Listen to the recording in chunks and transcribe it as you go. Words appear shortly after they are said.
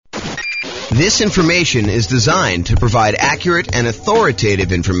This information is designed to provide accurate and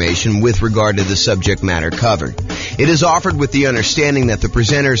authoritative information with regard to the subject matter covered. It is offered with the understanding that the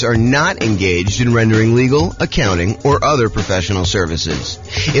presenters are not engaged in rendering legal, accounting, or other professional services.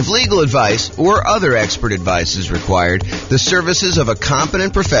 If legal advice or other expert advice is required, the services of a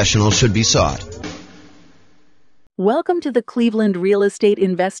competent professional should be sought. Welcome to the Cleveland Real Estate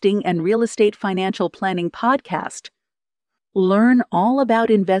Investing and Real Estate Financial Planning Podcast. Learn all about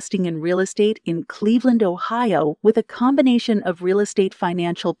investing in real estate in Cleveland, Ohio, with a combination of real estate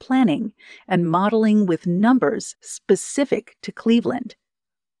financial planning and modeling with numbers specific to Cleveland,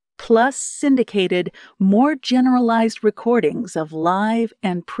 plus syndicated, more generalized recordings of live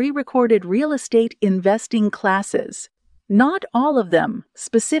and pre-recorded real estate investing classes, not all of them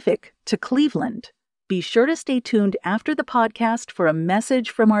specific to Cleveland. Be sure to stay tuned after the podcast for a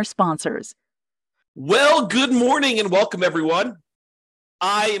message from our sponsors. Well, good morning and welcome, everyone.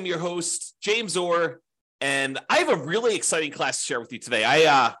 I am your host, James Orr, and I have a really exciting class to share with you today.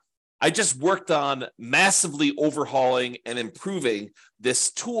 I just worked on massively overhauling and improving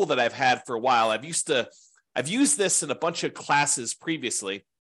this tool that I've had for a while. I've used this in a bunch of classes previously.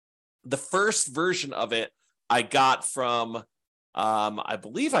 The first version of it I got from, I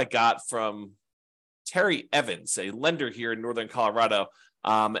believe I got from Terry Evans, a lender here in Northern Colorado.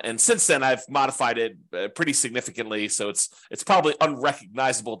 And since then, I've modified it pretty significantly, so it's probably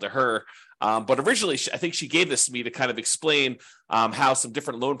unrecognizable to her. But originally, I think she gave this to me to kind of explain how some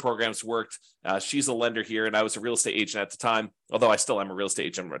different loan programs worked. She's a lender here, and I was a real estate agent at the time, although I still am a real estate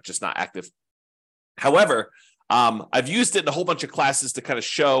agent, I'm just not active. However, I've used it in a whole bunch of classes to kind of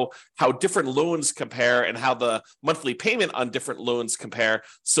show how different loans compare and how the monthly payment on different loans compare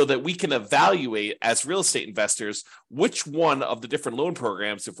so that we can evaluate as real estate investors which one of the different loan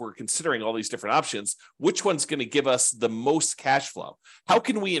programs, if we're considering all these different options, which one's going to give us the most cash flow. How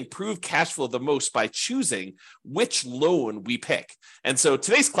can we improve cash flow the most by choosing which loan we pick? And so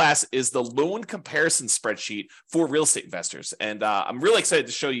today's class is the loan comparison spreadsheet for real estate investors. And I'm really excited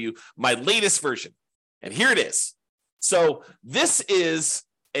to show you my latest version. And here it is. So this is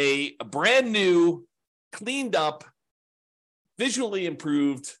a brand new, cleaned up, visually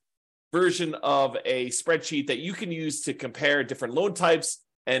improved version of a spreadsheet that you can use to compare different loan types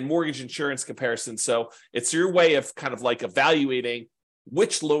and mortgage insurance comparisons. So it's your way of kind of like evaluating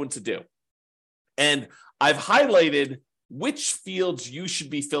which loan to do. And I've highlighted which fields you should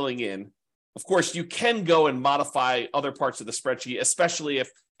be filling in. Of course, you can go and modify other parts of the spreadsheet, especially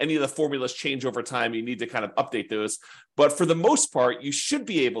if any of the formulas change over time. You need to kind of update those. But for the most part, you should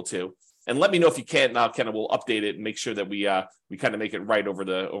be able to. And let me know if you can't. Now, kind of we'll update it and make sure that we kind of make it right over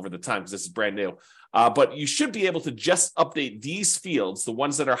the time because this is brand new. But you should be able to just update these fields, the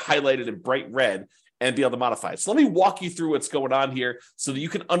ones that are highlighted in bright red, and be able to modify it. So let me walk you through what's going on here so that you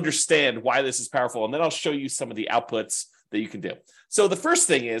can understand why this is powerful. And then I'll show you some of the outputs that you can do. So the first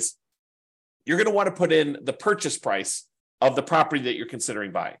thing is, you're going to want to put in the purchase price of the property that you're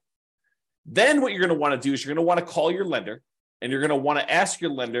considering buying. Then what you're going to want to do is you're going to want to call your lender and you're going to want to ask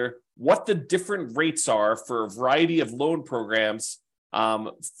your lender what the different rates are for a variety of loan programs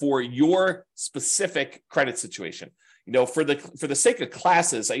for your specific credit situation. You know, for the sake of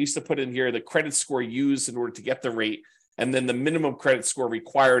classes, I used to put in here the credit score used in order to get the rate, and then the minimum credit score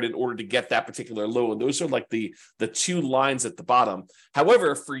required in order to get that particular loan. Those are like the two lines at the bottom.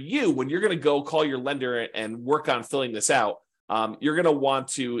 However, for you, when you're going to go call your lender and work on filling this out, you're going to want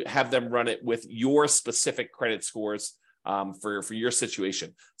to have them run it with your specific credit scores for your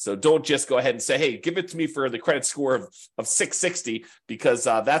situation. So don't just go ahead and say, hey, give it to me for the credit score of 660, because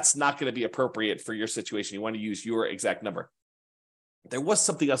that's not going to be appropriate for your situation. You want to use your exact number. There was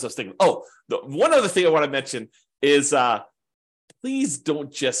something else I was thinking. Oh, the one other thing I want to mention is please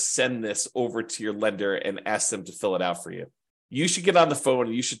don't just send this over to your lender and ask them to fill it out for you. You should get on the phone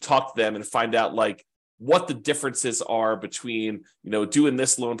and you should talk to them and find out like what the differences are between, doing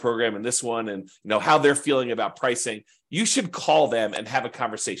this loan program and this one, and, how they're feeling about pricing. You should call them and have a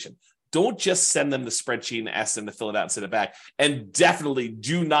conversation. Don't just send them the spreadsheet and ask them to fill it out and send it back. And definitely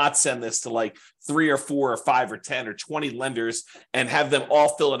do not send this to like 3 or 4 or 5 or 10 or 20 lenders and have them all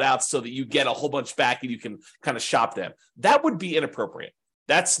fill it out so that you get a whole bunch back and you can kind of shop them. That would be inappropriate.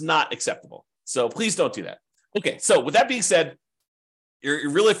 That's not acceptable. So please don't do that. Okay, so with that being said,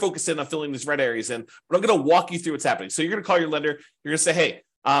 you're really focusing on filling these red areas in, but I'm going to walk you through what's happening. So you're going to call your lender. You're going to say, hey,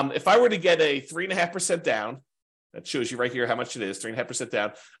 if I were to get a 3.5% down, that shows you right here how much it is, 3.5%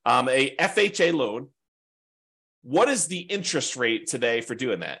 down, a FHA loan, what is the interest rate today for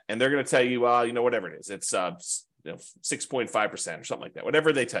doing that? And they're going to tell you, whatever it is, it's 6.5% or something like that,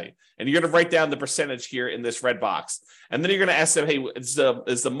 whatever they tell you. And you're going to write down the percentage here in this red box. And then you're going to ask them, hey, is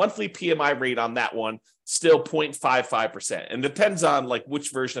the monthly PMI rate on that one still 0.55%? And it depends on like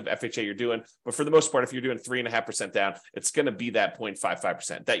which version of FHA you're doing. But for the most part, if you're doing 3.5% down, it's going to be that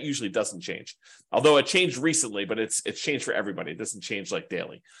 0.55%. That usually doesn't change. Although it changed recently, but it's changed for everybody. It doesn't change like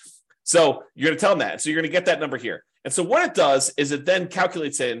daily. So you're going to tell them that. So you're going to get that number here. And so what it does is it then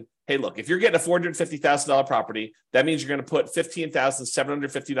calculates in, hey, look, if you're getting a $450,000 property, that means you're going to put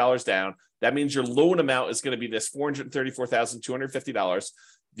 $15,750 down. That means your loan amount is going to be this $434,250.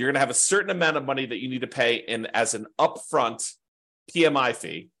 You're going to have a certain amount of money that you need to pay in as an upfront PMI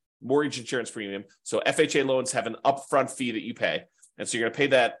fee, mortgage insurance premium. So FHA loans have an upfront fee that you pay. And so you're going to pay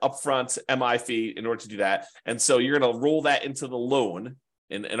that upfront MI fee in order to do that. And so you're going to roll that into the loan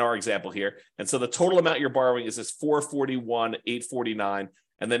in our example here. And so the total amount you're borrowing is this $441,849.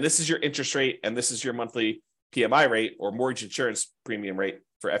 And then this is your interest rate, and this is your monthly PMI rate or mortgage insurance premium rate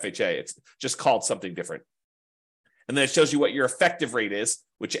for FHA. It's just called something different. And then it shows you what your effective rate is,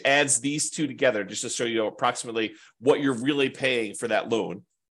 which adds these two together just to show you approximately what you're really paying for that loan.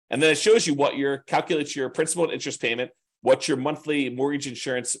 And then it shows you calculates your principal and interest payment, what your monthly mortgage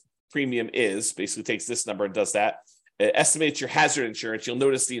insurance premium is, basically takes this number and does that. It estimates your hazard insurance. You'll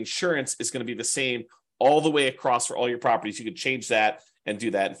notice the insurance is going to be the same all the way across for all your properties. You can change that and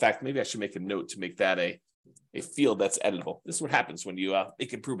do that. In fact, maybe I should make a note to make that a field that's editable. This is what happens when you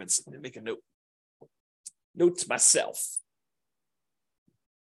make improvements. Let me make a note. Note to myself.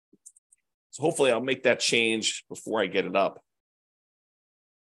 So hopefully I'll make that change before I get it up.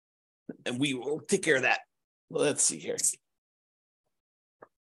 And we will take care of that. Let's see here.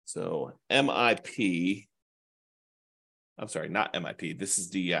 So MIP. I'm sorry, not MIP. This is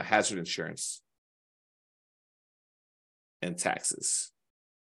the hazard insurance and taxes.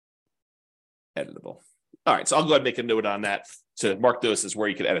 Editable. All right, so I'll go ahead and make a note on that to mark those as where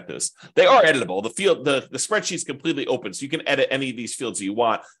you can edit those. They are editable. The spreadsheet is completely open, so you can edit any of these fields you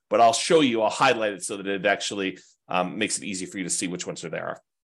want, but I'll highlight it so that it actually makes it easy for you to see which ones there are.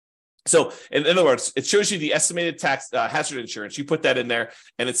 So in other words, it shows you the estimated tax hazard insurance. You put that in there,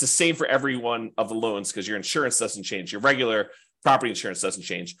 and it's the same for every one of the loans because your insurance doesn't change. Your regular property insurance doesn't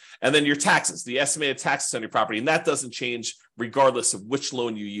change. And then your taxes, the estimated taxes on your property, and that doesn't change regardless of which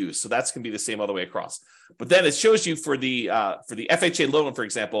loan you use. So that's going to be the same all the way across. But then it shows you for the FHA loan, for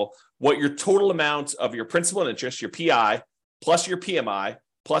example, what your total amount of your principal and interest, your PI, plus your PMI,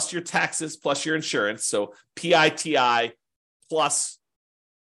 plus your taxes, plus your insurance. So PITI plus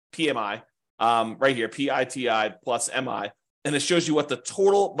PMI, right here, PITI plus MI, and it shows you what the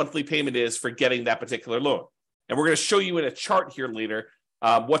total monthly payment is for getting that particular loan. And we're going to show you in a chart here later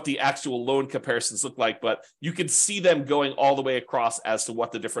what the actual loan comparisons look like, but you can see them going all the way across as to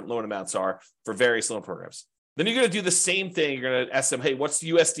what the different loan amounts are for various loan programs. Then you're going to do the same thing. You're going to ask them, hey, what's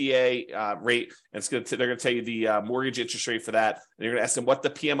the USDA rate? And they're going to tell you the mortgage interest rate for that. And you're going to ask them what the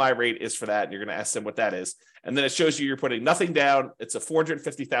PMI rate is for that. And you're going to ask them what that is. And then it shows you you're putting nothing down. It's a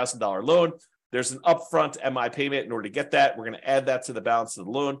 $450,000 loan. There's an upfront MI payment in order to get that. We're going to add that to the balance of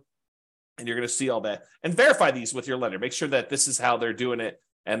the loan. And you're going to see all that and verify these with your lender. Make sure that this is how they're doing it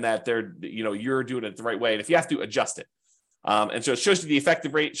and that you're doing it the right way. And if you have to, adjust it. And so it shows you the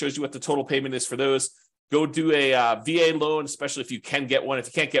effective rate, shows you what the total payment is for those. Go do a VA loan, especially if you can get one. If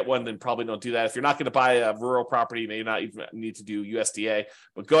you can't get one, then probably don't do that. If you're not going to buy a rural property, you may not even need to do USDA,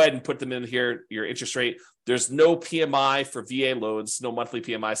 but go ahead and put them in here, your interest rate. There's no PMI for VA loans, no monthly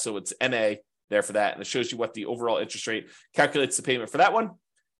PMI, so it's NA there for that. And it shows you what the overall interest rate calculates the payment for that one.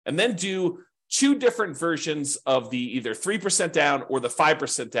 And then do two different versions of the either 3% down or the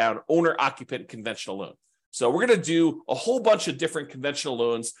 5% down owner-occupant conventional loan. So we're going to do a whole bunch of different conventional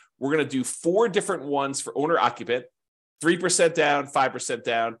loans. We're going to do 4 different ones for owner-occupant, 3% down, 5%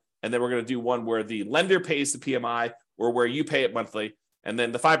 down, and then we're going to do one where the lender pays the PMI or where you pay it monthly. And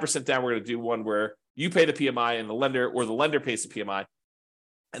then the 5% down, we're going to do one where you pay the PMI and the lender pays the PMI.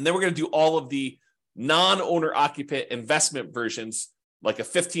 And then we're going to do all of the non-owner-occupant investment versions, like a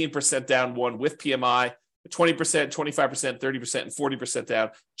 15% down one with PMI, 20%, 25%, 30%, and 40% down,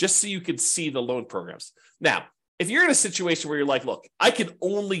 just so you can see the loan programs. Now, if you're in a situation where you're like, look, I can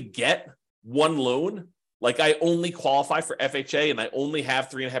only get one loan, like I only qualify for FHA and I only have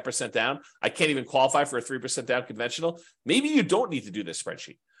 3.5% down, I can't even qualify for a 3% down conventional, maybe you don't need to do this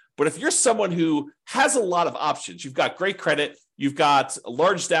spreadsheet. But if you're someone who has a lot of options, you've got great credit, you've got a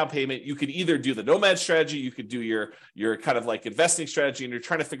large down payment, you could either do the nomad strategy, you could do your kind of like investing strategy, and you're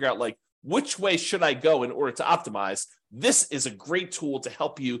trying to figure out like, which way should I go in order to optimize? This is a great tool to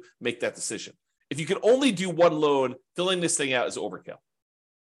help you make that decision. If you can only do one loan, filling this thing out is overkill.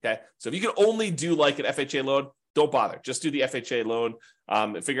 Okay. So if you can only do like an FHA loan, don't bother. Just do the FHA loan,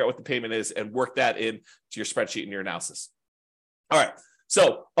 and figure out what the payment is and work that in to your spreadsheet and your analysis. All right.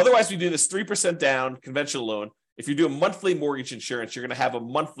 So otherwise, we do this 3% down conventional loan. If you're doing monthly mortgage insurance, you're going to have a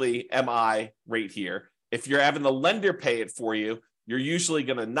monthly MI rate here. If you're having the lender pay it for you, you're usually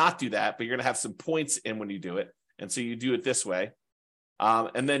going to not do that, but you're going to have some points in when you do it. And so you do it this way.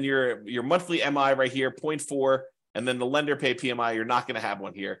 And then your monthly MI right here, 0.4, and then the lender pay PMI, you're not going to have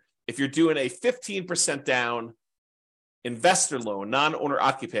one here. If you're doing a 15% down investor loan, non-owner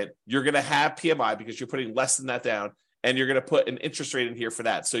occupant, you're going to have PMI because you're putting less than that down, and you're going to put an interest rate in here for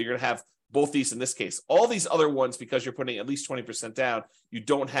that. So you're going to have both these in this case. All these other ones, because you're putting at least 20% down, you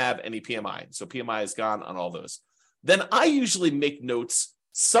don't have any PMI. So PMI is gone on all those. Then I usually make notes.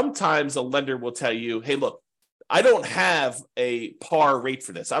 Sometimes a lender will tell you, hey, look, I don't have a par rate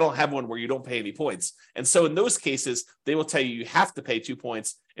for this. I don't have one where you don't pay any points. And so in those cases, they will tell you have to pay 2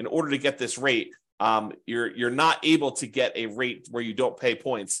 points in order to get this rate. You're not able to get a rate where you don't pay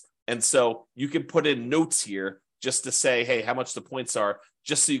points. And so you can put in notes here just to say, hey, how much the points are,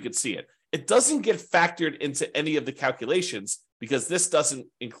 just so you can see it. It doesn't get factored into any of the calculations because this doesn't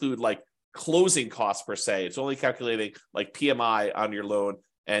include like closing costs per se. It's only calculating like PMI on your loan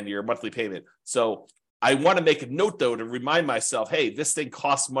and your monthly payment. So I want to make a note though to remind myself, hey, this thing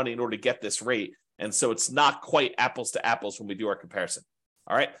costs money in order to get this rate. And so it's not quite apples to apples when we do our comparison.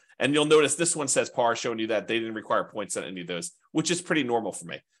 All right. And you'll notice this one says par, showing you that they didn't require points on any of those, which is pretty normal for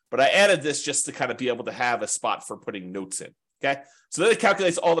me. But I added this just to kind of be able to have a spot for putting notes in. Okay. So then it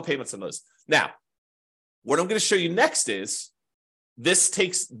calculates all the payments on those. Now, what I'm going to show you next is this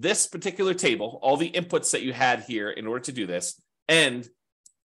takes this particular table, all the inputs that you had here in order to do this, and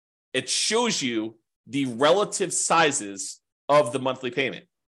it shows you the relative sizes of the monthly payment.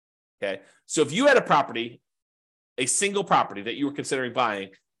 Okay. So if you had a property, a single property that you were considering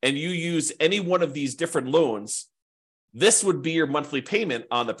buying, and you use any one of these different loans, this would be your monthly payment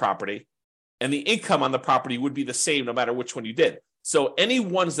on the property, and the income on the property would be the same no matter which one you did. So any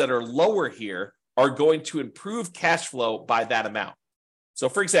ones that are lower here are going to improve cash flow by that amount. So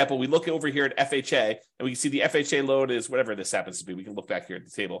for example, we look over here at FHA, and we can see the FHA loan is whatever this happens to be. We can look back here at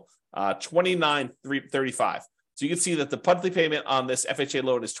the table, $29,335. So you can see that the monthly payment on this FHA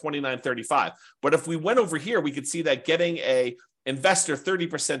loan is $29,335. But if we went over here, we could see that getting a investor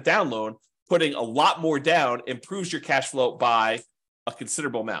 30% down loan, putting a lot more down, improves your cash flow by a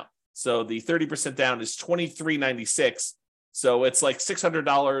considerable amount. So the 30% down is $23.96. So it's like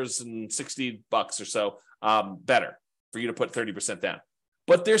 $600.60 or so better for you to put 30% down.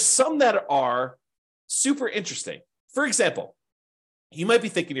 But there's some that are super interesting. For example, you might be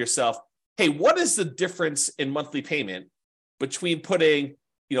thinking to yourself, hey, what is the difference in monthly payment between putting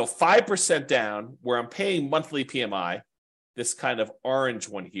 5% down where I'm paying monthly PMI, this kind of orange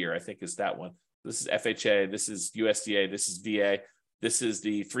one here, I think is that one. This is FHA, this is USDA, this is VA, this is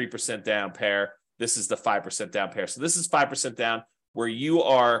the 3% down pair, this is the 5% down pair. So this is 5% down where you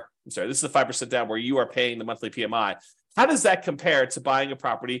are, this is the 5% down where you are paying the monthly PMI. How does that compare to buying a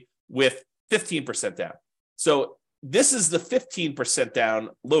property with 15% down? So this is the 15% down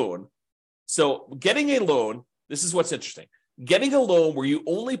loan. So getting a loan, this is what's interesting. Getting a loan where you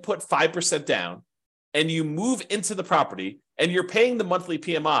only put 5% down and you move into the property and you're paying the monthly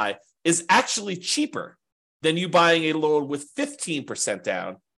PMI is actually cheaper than you buying a loan with 15%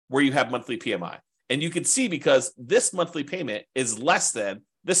 down where you have monthly PMI. And you can see because this monthly payment is less than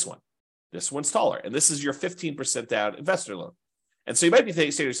this one. This one's taller, and this is your 15% down investor loan. And so you might be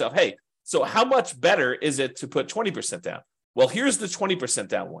saying to yourself, hey, so how much better is it to put 20% down? Well, here's the 20%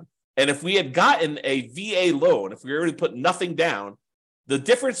 down one. And if we had gotten a VA loan, if we were to put nothing down, the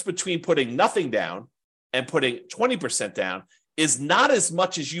difference between putting nothing down and putting 20% down is not as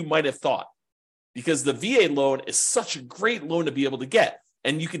much as you might have thought, because the VA loan is such a great loan to be able to get.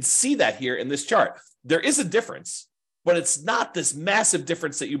 And you can see that here in this chart. There is a difference, but it's not this massive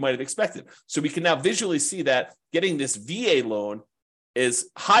difference that you might have expected. So we can now visually see that getting this VA loan is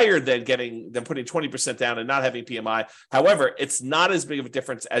higher than putting 20% down and not having PMI. However, it's not as big of a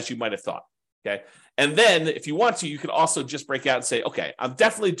difference as you might have thought. Okay. And then if you want to, you can also just break out and say, okay, I'm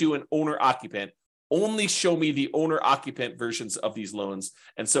definitely doing owner occupant. Only show me the owner occupant versions of these loans.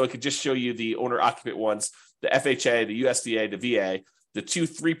 And so it could just show you the owner occupant ones, the FHA, the USDA, the VA, the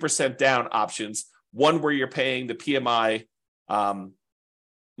 3% down options, one where you're paying the PMI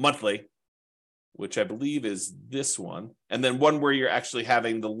monthly, which I believe is this one. And then one where you're actually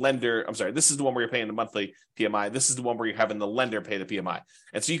having the lender, this is the one where you're paying the monthly PMI. This is the one where you're having the lender pay the PMI.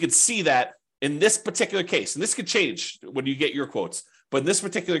 And so you can see that in this particular case, and this could change when you get your quotes, but in this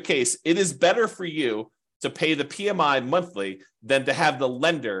particular case, it is better for you to pay the PMI monthly than to have the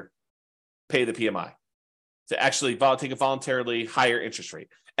lender pay the PMI. Does to actually take a voluntarily higher interest rate.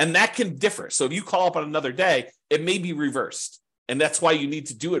 And that can differ. So if you call up on another day, it may be reversed. And that's why you need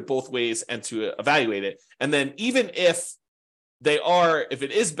to do it both ways and to evaluate it. And then even if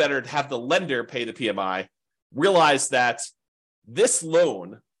it is better to have the lender pay the PMI, realize that this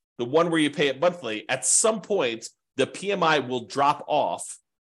loan, the one where you pay it monthly, at some point, the PMI will drop off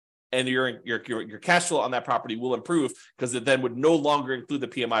and your cash flow on that property will improve because it then would no longer include the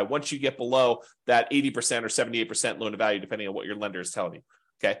PMI once you get below that 80% or 78% loan to value, depending on what your lender is telling you.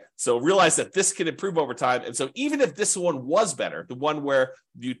 Okay, so realize that this can improve over time. And so even if this one was better, the one where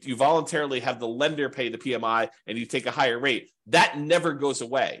you voluntarily have the lender pay the PMI and you take a higher rate, that never goes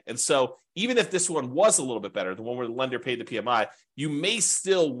away. And so even if this one was a little bit better, the one where the lender paid the PMI, you may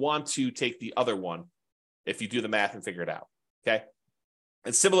still want to take the other one if you do the math and figure it out. Okay.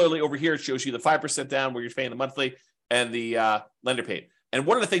 And similarly over here, it shows you the 5% down where you're paying the monthly and the lender paid. And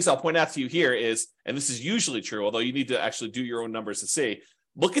one of the things I'll point out to you here is, and this is usually true, although you need to actually do your own numbers to see,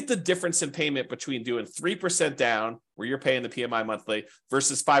 look at the difference in payment between doing 3% down, where you're paying the PMI monthly,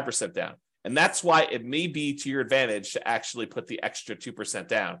 versus 5% down. And that's why it may be to your advantage to actually put the extra 2%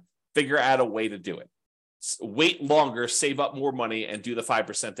 down. Figure out a way to do it. Wait longer, save up more money, and do the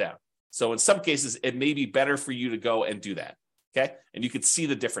 5% down. So in some cases, it may be better for you to go and do that. Okay? And you can see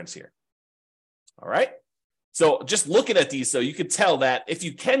the difference here. All right? So just looking at these, though, you can tell that if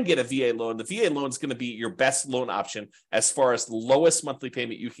you can get a VA loan, the VA loan is going to be your best loan option as far as the lowest monthly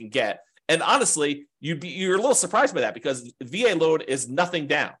payment you can get. And honestly, you're a little surprised by that because the VA loan is nothing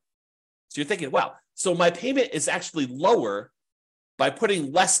down. So you're thinking, wow, so my payment is actually lower by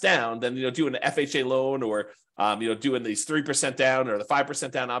putting less down than doing an FHA loan or doing these 3% down or the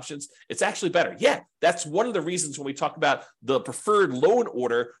 5% down options. It's actually better. Yeah, that's one of the reasons when we talk about the preferred loan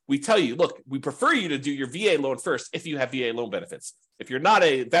order, we tell you, look, we prefer you to do your VA loan first if you have VA loan benefits. If you're not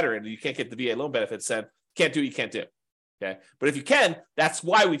a veteran and you can't get the VA loan benefits, then can't do what you can't do. Okay, but if you can, that's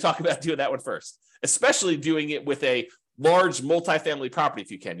why we talk about doing that one first, especially doing it with a large multifamily property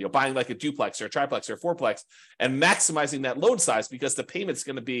if you can, buying like a duplex or a triplex or a fourplex and maximizing that loan size because the payment's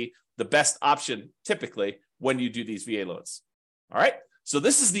going to be the best option typically when you do these VA loans. All right. So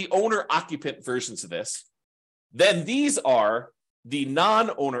this is the owner occupant versions of this. Then these are the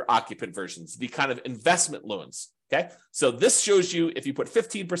non-owner occupant versions, the kind of investment loans. Okay. So this shows you if you put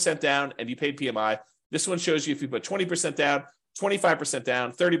 15% down and you paid PMI. This one shows you if you put 20% down, 25%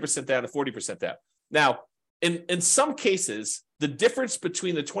 down, 30% down, and 40% down. Now, in some cases, the difference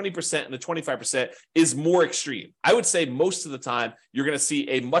between the 20% and the 25% is more extreme. I would say most of the time, you're going to see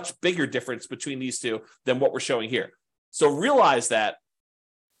a much bigger difference between these two than what we're showing here. So realize that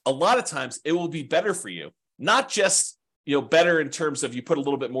a lot of times it will be better for you, not just better in terms of you put a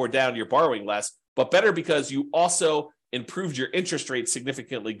little bit more down, you're borrowing less, but better because you also improved your interest rate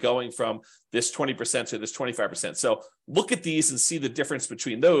significantly going from this 20% to this 25%. So look at these and see the difference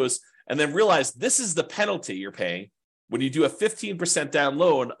between those. And then realize this is the penalty you're paying when you do a 15% down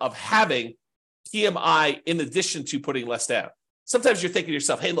loan of having PMI in addition to putting less down. Sometimes you're thinking to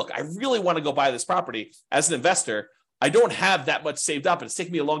yourself, hey, look, I really want to go buy this property as an investor. I don't have that much saved up. It's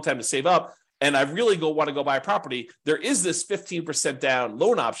taken me a long time to save up. And I really want to go buy a property. There is this 15% down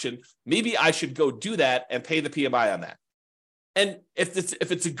loan option. Maybe I should go do that and pay the PMI on that. And if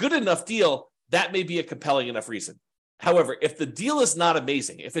it's a good enough deal, that may be a compelling enough reason. However, if the deal is not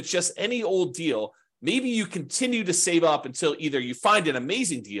amazing, if it's just any old deal, maybe you continue to save up until either you find an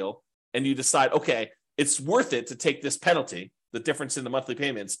amazing deal and you decide, okay, it's worth it to take this penalty, the difference in the monthly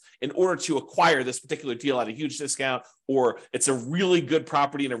payments, in order to acquire this particular deal at a huge discount, or it's a really good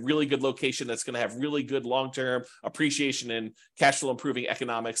property in a really good location that's going to have really good long-term appreciation and cash flow improving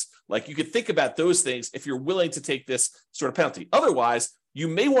economics. Like you could think about those things if you're willing to take this sort of penalty. Otherwise, you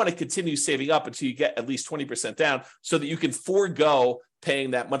may want to continue saving up until you get at least 20% down so that you can forego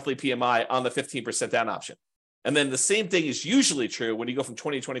paying that monthly PMI on the 15% down option. And then the same thing is usually true when you go from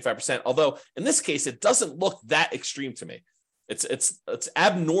 20 to 25%, although in this case, it doesn't look that extreme to me. It's an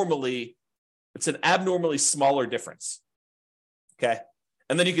abnormally smaller difference. Okay.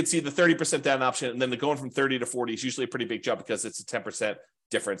 And then you can see the 30% down option, and then the going from 30 to 40 is usually a pretty big jump because it's a 10%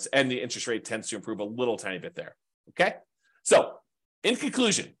 difference, and the interest rate tends to improve a little tiny bit there. Okay. So in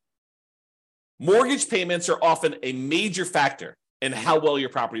conclusion, mortgage payments are often a major factor in how well your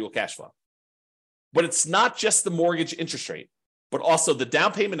property will cash flow. But it's not just the mortgage interest rate, but also the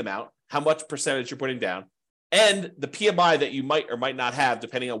down payment amount, how much percentage you're putting down, and the PMI that you might or might not have,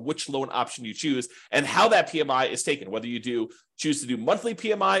 depending on which loan option you choose, and how that PMI is taken, whether you choose to do monthly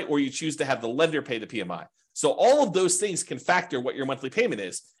PMI or you choose to have the lender pay the PMI. So all of those things can factor what your monthly payment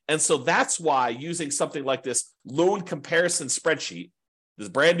is. And so that's why using something like this loan comparison spreadsheet, this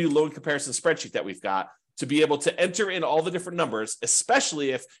brand new loan comparison spreadsheet that we've got, to be able to enter in all the different numbers,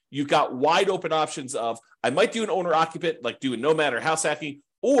 especially if you've got wide open options of, I might do an owner occupant, like do a nomad or house hacking,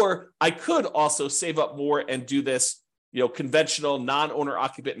 or I could also save up more and do this, conventional non-owner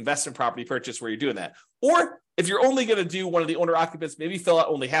occupant investment property purchase where you're doing that. Or if you're only going to do one of the owner occupants, maybe fill out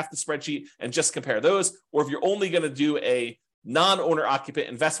only half the spreadsheet and just compare those. Or if you're only going to do a non-owner occupant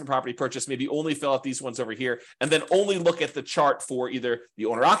investment property purchase, maybe only fill out these ones over here and then only look at the chart for either the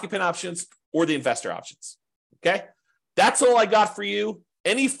owner occupant options or the investor options. Okay, that's all I got for you.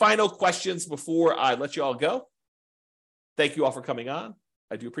 Any final questions before I let you all go? Thank you all for coming on.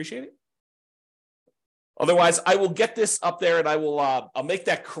 I do appreciate it. Otherwise, I will get this up there and I'll make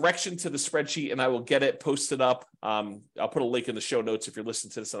that correction to the spreadsheet and I will get it posted up. I'll put a link in the show notes if you're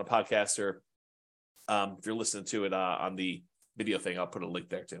listening to this on a podcast, or if you're listening to it on the video thing, I'll put a link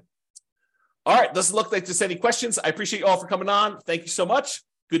there too. All right, doesn't look like there's any questions. I appreciate you all for coming on. Thank you so much.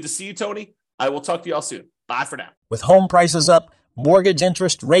 Good to see you, Tony. I will talk to you all soon. Bye for now. With home prices up, mortgage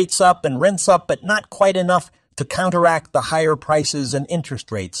interest rates up, and rents up, but not quite enough to counteract the higher prices and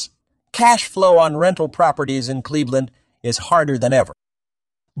interest rates, cash flow on rental properties in Cleveland is harder than ever.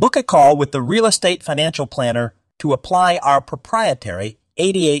 Book a call with the Real Estate Financial Planner to apply our proprietary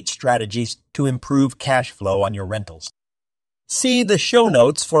 88 strategies to improve cash flow on your rentals. See the show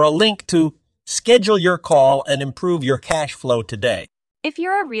notes for a link to schedule your call and improve your cash flow today. If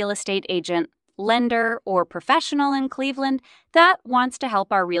you're a real estate agent, lender, or professional in Cleveland that wants to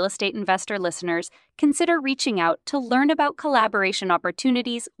help our real estate investor listeners, consider reaching out to learn about collaboration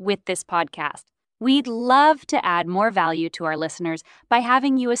opportunities with this podcast. We'd love to add more value to our listeners by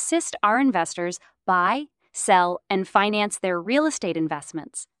having you assist our investors buy, sell, and finance their real estate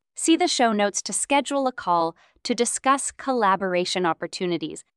investments. See the show notes to schedule a call to discuss collaboration opportunities